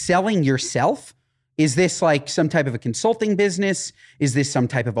 Are you selling yourself? Is this like some type of a consulting business? Is this some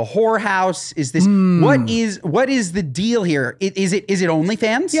type of a whorehouse? Is this what is the deal here? Is it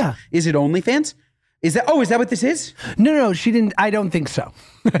OnlyFans? Yeah. Is it OnlyFans? Is that what this is? No, she didn't. I don't think so.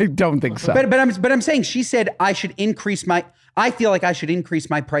 I don't think so. But I'm saying she said I feel like I should increase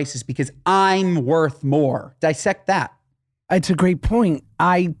my prices because I'm worth more. Dissect that. It's a great point.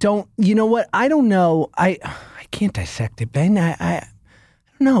 You know what? I don't know. I can't dissect it, Ben. I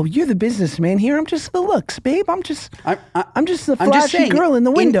don't know. You're the businessman here. I'm just the looks, babe. I'm just the flashy girl in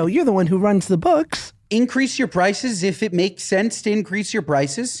the window. You're the one who runs the books. Increase your prices if it makes sense to increase your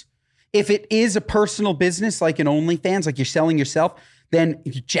prices. If it is a personal business like an OnlyFans, like you're selling yourself, then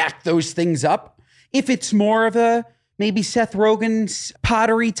you jack those things up. If it's more of a maybe Seth Rogen's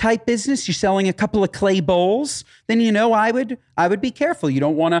pottery type business, you're selling a couple of clay bowls, then I would be careful. You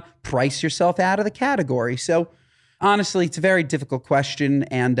don't want to price yourself out of the category. So honestly, it's a very difficult question,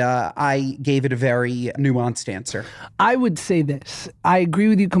 and I gave it a very nuanced answer. I would say this. I agree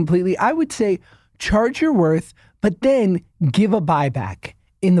with you completely. I would say charge your worth, but then give a buyback.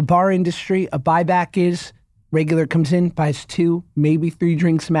 In the bar industry, a buyback is regular comes in, buys 2, maybe 3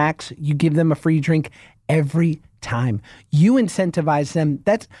 drinks max. You give them a free drink every time. You incentivize them.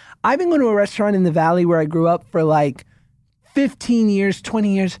 I've been going to a restaurant in the Valley where I grew up for like 15 years,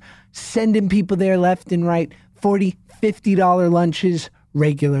 20 years, sending people there left and right, $40, $50 lunches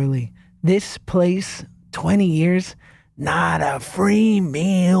regularly. This place, 20 years, not a free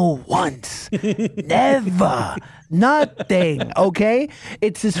meal once. Never. Nothing, okay?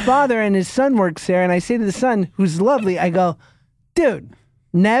 It's his father and his son works there, and I say to the son, who's lovely, I go, dude,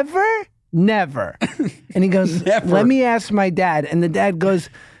 never? And he goes, let me ask my dad. And the dad goes,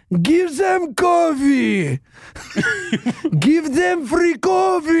 give them coffee. Give them free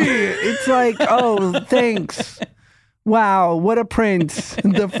coffee. It's like, oh, thanks. Wow, what a prince.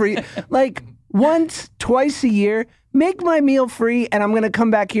 The free, like once, twice a year, make my meal free, and I'm going to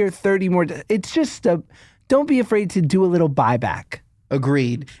come back here 30 more days. It's just don't be afraid to do a little buyback.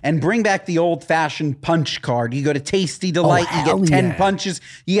 Agreed. And bring back the old-fashioned punch card. You go to Tasty Delight, you get 10 punches,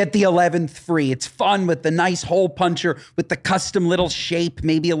 you get the 11th free. It's fun with the nice hole puncher, with the custom little shape,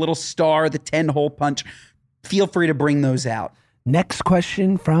 maybe a little star, the 10-hole punch. Feel free to bring those out. Next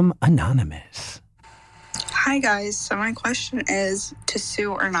question from Anonymous. Hi, guys. So my question is to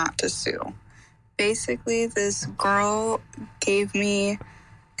sue or not to sue. Basically, this girl gave me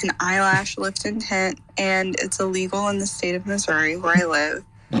an eyelash lift and tint, and it's illegal in the state of Missouri where I live.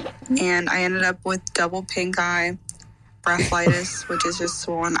 And I ended up with double pink eye, breathitis, which is just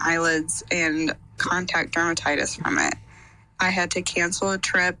swollen eyelids, and contact dermatitis from it. I had to cancel a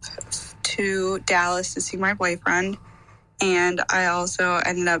trip to Dallas to see my boyfriend, and I also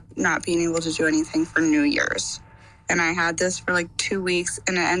ended up not being able to do anything for New Year's. And I had this for like 2 weeks,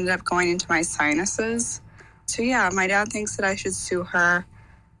 and it ended up going into my sinuses. So yeah, my dad thinks that I should sue her.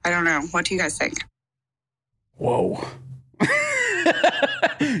 I don't know. What do you guys think? Whoa.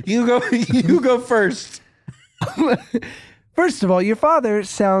 You go first. First of all, your father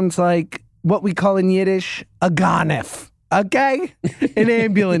sounds like what we call in Yiddish a ganef, okay? An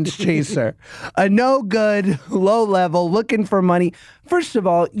ambulance chaser. A no good, low level, looking for money. First of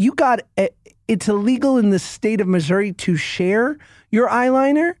all, it's illegal in the state of Missouri to share your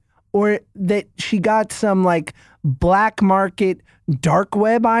eyeliner, or that she got some like black market dark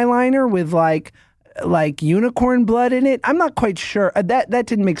web eyeliner with like unicorn blood in it. I'm not quite sure. That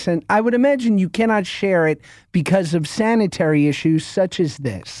didn't make sense. I would imagine you cannot share it because of sanitary issues such as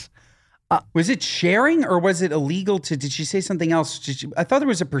this. Was it sharing, or was it illegal did she say something else? I thought there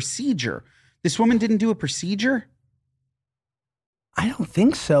was a procedure. This woman didn't do a procedure? I don't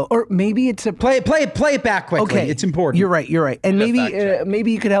think so. Or maybe it's a... Play it back quickly. Okay. It's important. You're right. And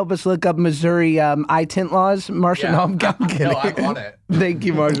maybe you could help us look up Missouri eye tint laws. Marshall, yeah. No, I'm kidding. No, I'm on it. Thank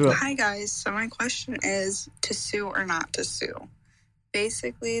you, Marshall. Hi, guys. So my question is to sue or not to sue.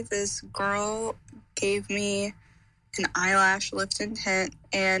 Basically, this girl gave me an eyelash lift and tint,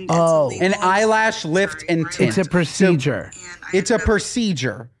 and it's illegal. An eyelash lift and tint. It's a procedure. It's a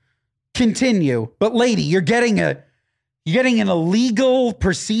procedure. Continue. But lady, you're getting an illegal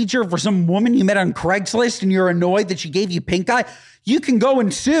procedure for some woman you met on Craigslist, and you're annoyed that she gave you pink eye. You can go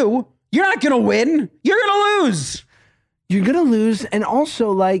and sue. You're not going to win. You're going to lose. You're going to lose. And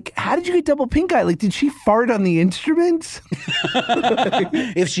also, like, how did you get double pink eye? Like, did she fart on the instruments?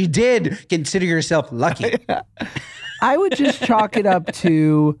 If she did, consider yourself lucky. I would just chalk it up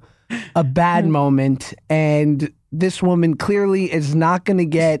to a bad moment. And this woman clearly is not going to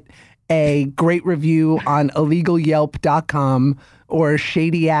get a great review on illegalyelp.com or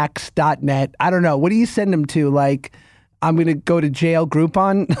shadyaxe.net. I don't know. What do you send them to? Like, I'm going to go to jail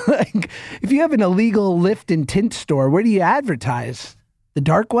Groupon. Like, if you have an illegal lift and tint store, where do you advertise? The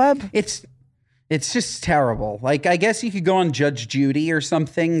dark web? It's just terrible. Like, I guess you could go on Judge Judy or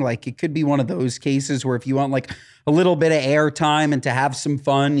something. Like, it could be one of those cases where if you want like a little bit of airtime and to have some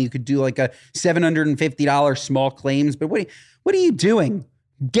fun, you could do like a $750 small claims. But what are you doing?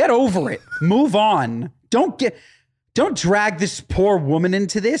 Get over it. Move on. Don't drag this poor woman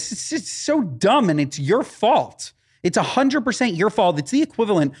into this. It's just so dumb, and it's your fault. It's 100% your fault. It's the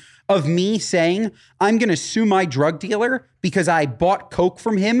equivalent of me saying, I'm going to sue my drug dealer because I bought Coke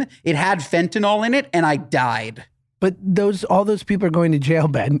from him. It had fentanyl in it and I died. But all those people are going to jail,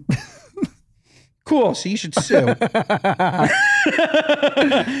 Ben. Cool. So you should sue.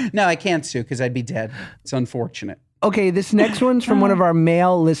 No, I can't sue because I'd be dead. It's unfortunate. Okay, this next one's from one of our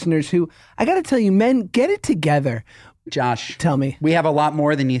male listeners who, I got to tell you, men, get it together. Josh, tell me. We have a lot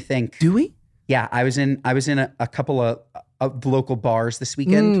more than you think. Do we? Yeah, I was in a couple of local bars this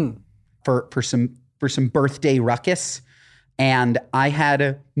weekend for some birthday ruckus, and I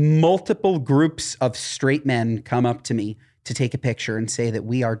had multiple groups of straight men come up to me to take a picture and say that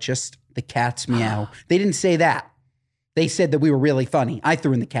we are just the cat's meow. They didn't say that. They said that we were really funny. I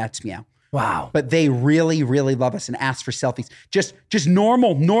threw in the cat's meow. Wow. But they really, really love us and asked for selfies. Just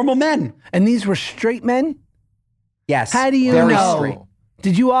normal men. And these were straight men? Yes. How do you very know? Straight.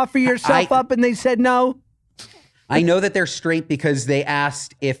 Did you offer yourself up and they said no? I know that they're straight because they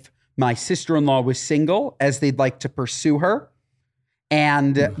asked if my sister-in-law was single, as they'd like to pursue her.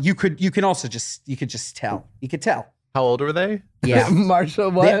 And you could just tell. You could tell. How old were they? Yeah.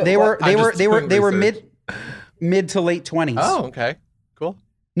 Marshall, what? They were mid to late 20s. Oh, okay. Cool.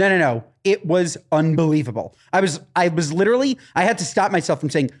 No. It was unbelievable. I was literally, I had to stop myself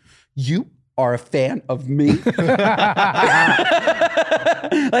from saying, you are a fan of me?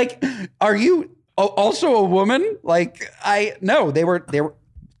 Like, are you also a woman? Like, no, they were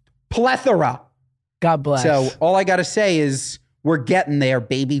plethora. God bless. So all I got to say is we're getting there,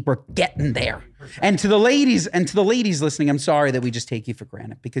 baby. We're getting there. And to the ladies listening, I'm sorry that we just take you for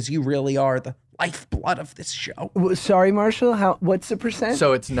granted because you really are the lifeblood of this show. Sorry, Marshall. What's the percent?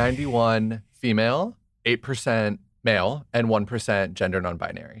 So it's 91 female, 8% male, and 1% gender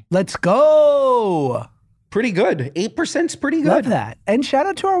non-binary. Let's go. Pretty good. 8%'s pretty good. Love that. And shout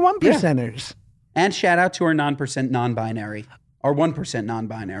out to our 1%ers. And shout out to our 9% non-binary, our 1%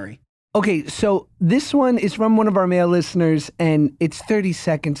 non-binary. Okay, so this one is from one of our male listeners, and it's 30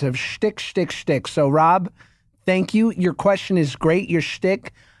 seconds of shtick. So, Rob, thank you. Your question is great. Your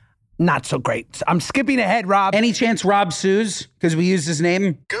shtick, not so great. I'm skipping ahead, Rob. Any chance Rob sues because we used his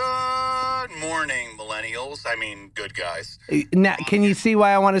name? Good morning, millennials. I mean, good guys. Now, can you see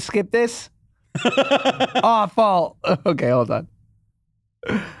why I want to skip this? Awful. Okay, hold on.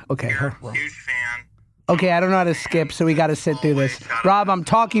 Okay. Huge fan. Okay, I don't know how to skip, so we got to sit through this. Rob, I'm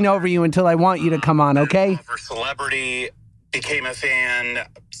talking over you until I want you to come on, okay? For celebrity, became a fan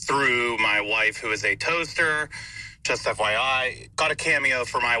through my wife, who is a toaster. Just FYI, got a cameo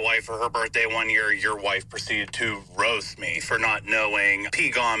for my wife for her birthday one year. Your wife proceeded to roast me for not knowing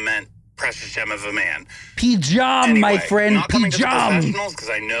P-Gom meant precious gem of a man. P-Jam, anyway, my friend, not coming P-Jam. to the professionals, because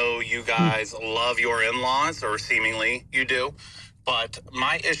I know you guys love your in-laws, or seemingly you do. But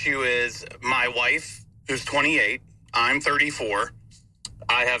my issue is my wife, who's 28, I'm 34.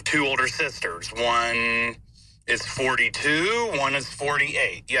 I have two older sisters. One is 42, one is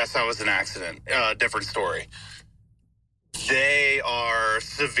 48. Yes, that was an accident. Different story. They are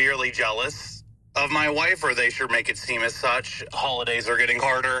severely jealous of my wife, or they sure make it seem as such. Holidays are getting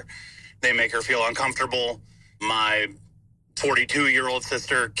harder. They make her feel uncomfortable. My 42-year-old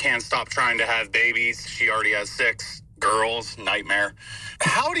sister can't stop trying to have babies. She already has 6 girls. Nightmare.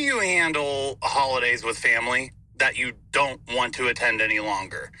 How do you handle holidays with family that you don't want to attend any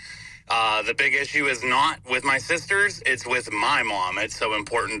longer? The big issue is not with my sisters, it's with my mom. It's so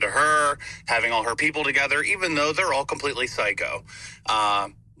important to her, having all her people together, even though they're all completely psycho.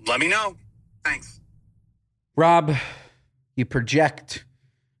 Let me know. Thanks. Rob, you project.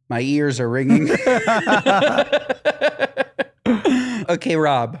 My ears are ringing. Okay,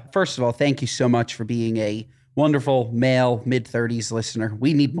 Rob, first of all, thank you so much for being a wonderful male mid-30s listener.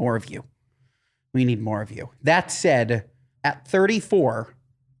 We need more of you. That said, at 34,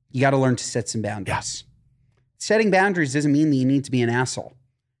 you got to learn to set some boundaries. Setting boundaries doesn't mean that you need to be an asshole.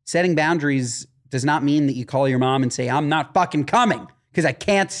 Setting boundaries does not mean that you call your mom and say, I'm not fucking coming because I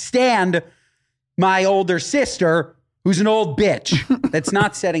can't stand my older sister who's an old bitch. That's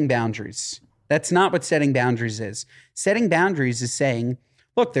not setting boundaries. That's not what setting boundaries is. Setting boundaries is saying,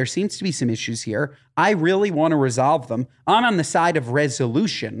 look, there seems to be some issues here. I really want to resolve them. I'm on the side of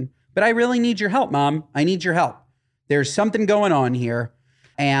resolution, but I really need your help, Mom. I need your help. there's something going on here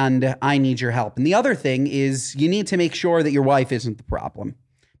and I need your help. And the other thing is you need to make sure that your wife isn't the problem,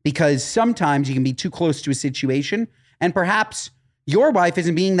 because sometimes you can be too close to a situation and perhaps your wife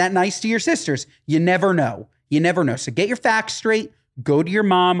isn't being that nice to your sisters. You never know. You never know. So get your facts straight, go to your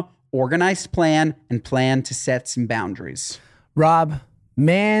mom, organize plan, and plan to set some boundaries. Rob,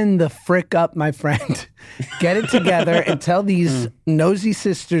 man the frick up, my friend. Get it together and tell these nosy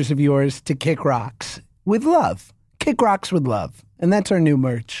sisters of yours to kick rocks with love. Kick rocks with love. And that's our new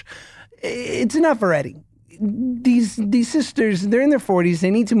merch. It's enough already. These sisters, they're in their 40s. They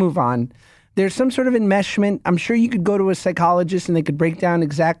need to move on. There's some sort of enmeshment. I'm sure you could go to a psychologist and they could break down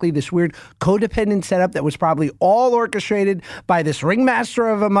exactly this weird codependent setup that was probably all orchestrated by this ringmaster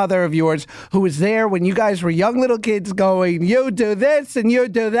of a mother of yours who was there when you guys were young little kids going, you do this and you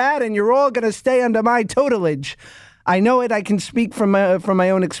do that and you're all going to stay under my tutelage. I know it. I can speak from my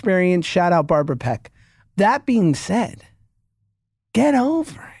own experience. Shout out Barbara Peck. That being said, get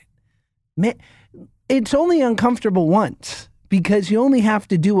over it. Man, it's only uncomfortable once, because you only have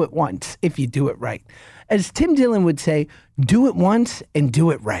to do it once if you do it right. As Tim Dillon would say, do it once and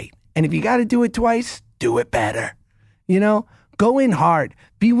do it right. And if you got to do it twice, do it better. You know, go in hard.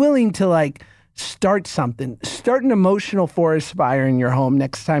 Be willing to start something. Start an emotional forest fire in your home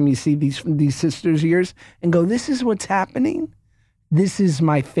next time you see these sisters of yours and go, this is what's happening. This is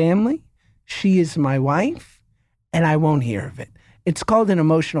my family. She is my wife, and I won't hear of it. It's called an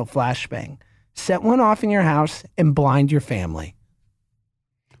emotional flashbang. Set one off in your house and blind your family.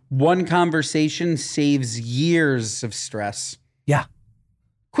 One conversation saves years of stress. Yeah.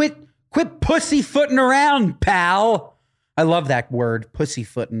 Quit pussyfooting around, pal. I love that word,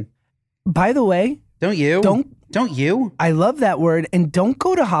 pussyfooting. By the way, don't you? Don't you? I love that word. And don't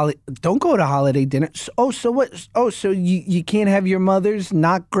go to holiday dinner. So what? Oh, so you can't have your mother's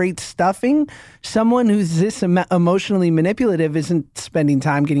not great stuffing? Someone who's this emotionally manipulative isn't spending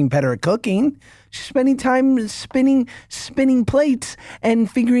time getting better at cooking. She's spending time spinning plates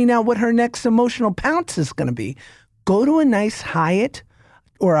and figuring out what her next emotional pounce is going to be. Go to a nice Hyatt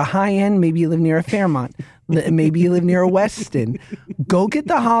or a high-end, maybe you live near a Fairmont. Maybe you live near a Westin. Go get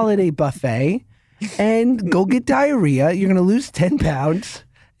the holiday buffet. And go get diarrhea. You're going to lose 10 pounds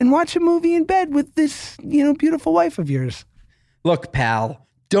and watch a movie in bed with this, beautiful wife of yours. Look, pal,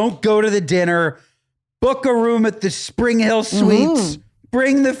 don't go to the dinner. Book a room at the Spring Hill Suites.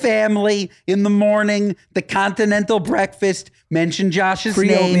 Bring the family in the morning, the continental breakfast. Mention Josh's Free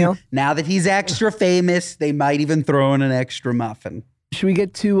name. oatmeal. Now that he's extra famous, they might even throw in an extra muffin. Should we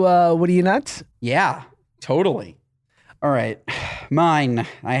get to What Are You Nuts? Yeah, totally. All right, mine.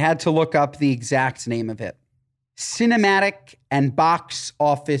 I had to look up the exact name of it. Cinematic and Box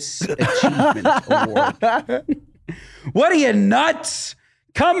Office Achievement Award. What are you, nuts?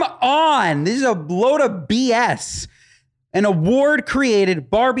 Come on. This is a load of BS. An award created.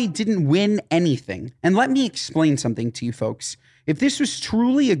 Barbie didn't win anything. And let me explain something to you folks. If this was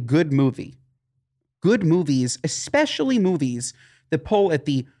truly a good movie, good movies, especially movies that pull at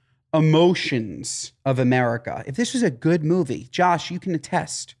the emotions of America. If this was a good movie, Josh, you can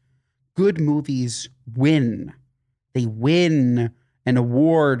attest, good movies win. They win an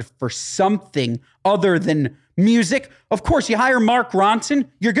award for something other than music. Of course, you hire Mark Ronson,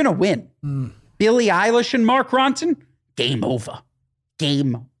 you're going to win. Billie Eilish and Mark Ronson, game over.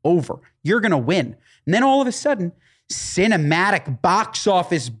 Game over. You're going to win. And then all of a sudden, cinematic box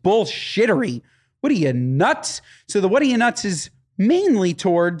office bullshittery. What are you, nuts? So the What Are You Nuts is mainly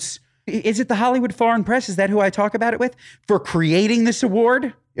towards, is it the Hollywood Foreign Press? Is that who I talk about it with? For creating this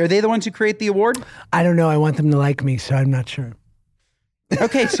award? Are they the ones who create the award? I don't know. I want them to like me, so I'm not sure.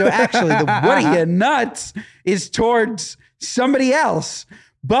 Okay, so actually the What Are You Nuts is towards somebody else.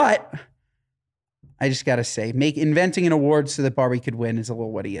 But I just got to say, inventing an award so that Barbie could win is a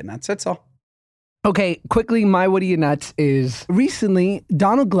little What Are You Nuts. That's all. Okay, quickly, my What Are You Nuts is recently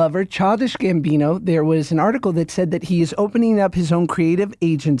Donald Glover, Childish Gambino, there was an article that said that he is opening up his own creative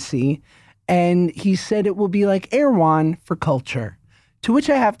agency, and he said it will be like Erewhon for culture. To which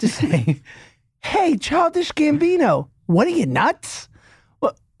I have to say, hey, Childish Gambino, what are you, nuts?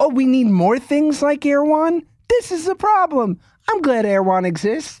 Oh, we need more things like Erewhon? This is a problem. I'm glad Erewhon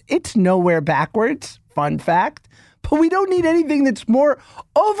exists. It's nowhere backwards. Fun fact. But we don't need anything that's more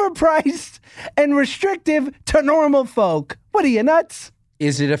overpriced and restrictive to normal folk. What are you, nuts?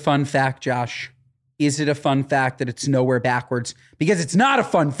 Is it a fun fact, Josh? Is it a fun fact that it's nowhere backwards? Because it's not a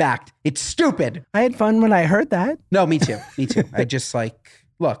fun fact. It's stupid. I had fun when I heard that. No, me too. Me too. I just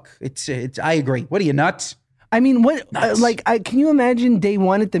look, it's, I agree. What are you, nuts? I mean, can you imagine day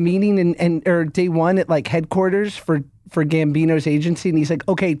one at the meeting or day one at headquarters for for Gambino's agency, and he's like,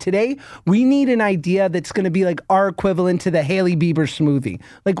 okay, today we need an idea that's going to be like our equivalent to the Hailey Bieber smoothie.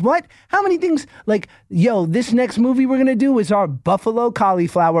 Like what? How many things? Like, yo, this next movie we're going to do is our buffalo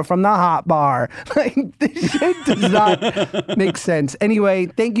cauliflower from the hot bar. Like, this shit does not make sense. Anyway,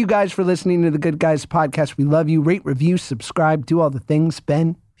 thank you guys for listening to the Good Guys podcast. We love you. Rate, review, subscribe, do all the things,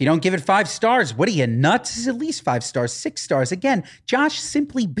 Ben. You don't give it 5 stars. What are you, nuts? It's at least 5 stars, 6 stars. Again, Josh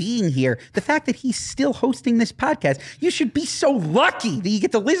simply being here, the fact that he's still hosting this podcast, you should be so lucky that you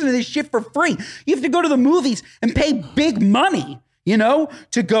get to listen to this shit for free. You have to go to the movies and pay big money, you know,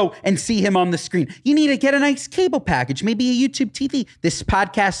 to go and see him on the screen. You need to get a nice cable package, maybe a YouTube TV. This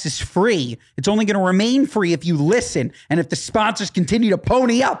podcast is free. It's only going to remain free if you listen and if the sponsors continue to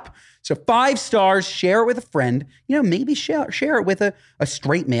pony up. So 5 stars, share it with a friend, you know, maybe share it with a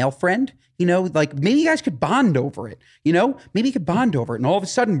straight male friend, you know, like maybe you guys could bond over it, you know, maybe you could bond over it. And all of a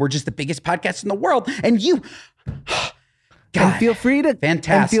sudden we're just the biggest podcast in the world. And you, God, and feel free to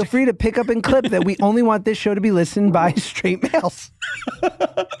pick up and clip that we only want this show to be listened by straight males.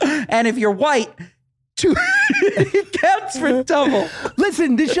 And if you're white, it counts for double.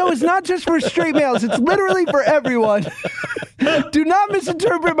 Listen, this show is not just for straight males. It's literally for everyone. Do not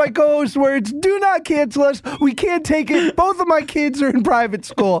misinterpret my co-host's words. Do not cancel us. We can't take it. Both of my kids are in private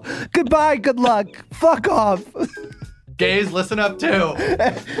school. Goodbye. Good luck. Fuck off. Gays, listen up too.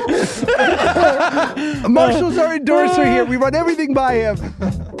 Marshall's our endorser here. We run everything by him.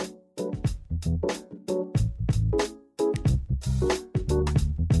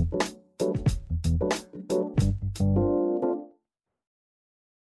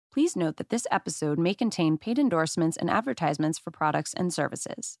 Please note that this episode may contain paid endorsements and advertisements for products and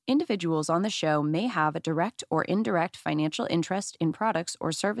services. Individuals on the show may have a direct or indirect financial interest in products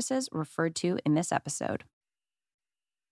or services referred to in this episode.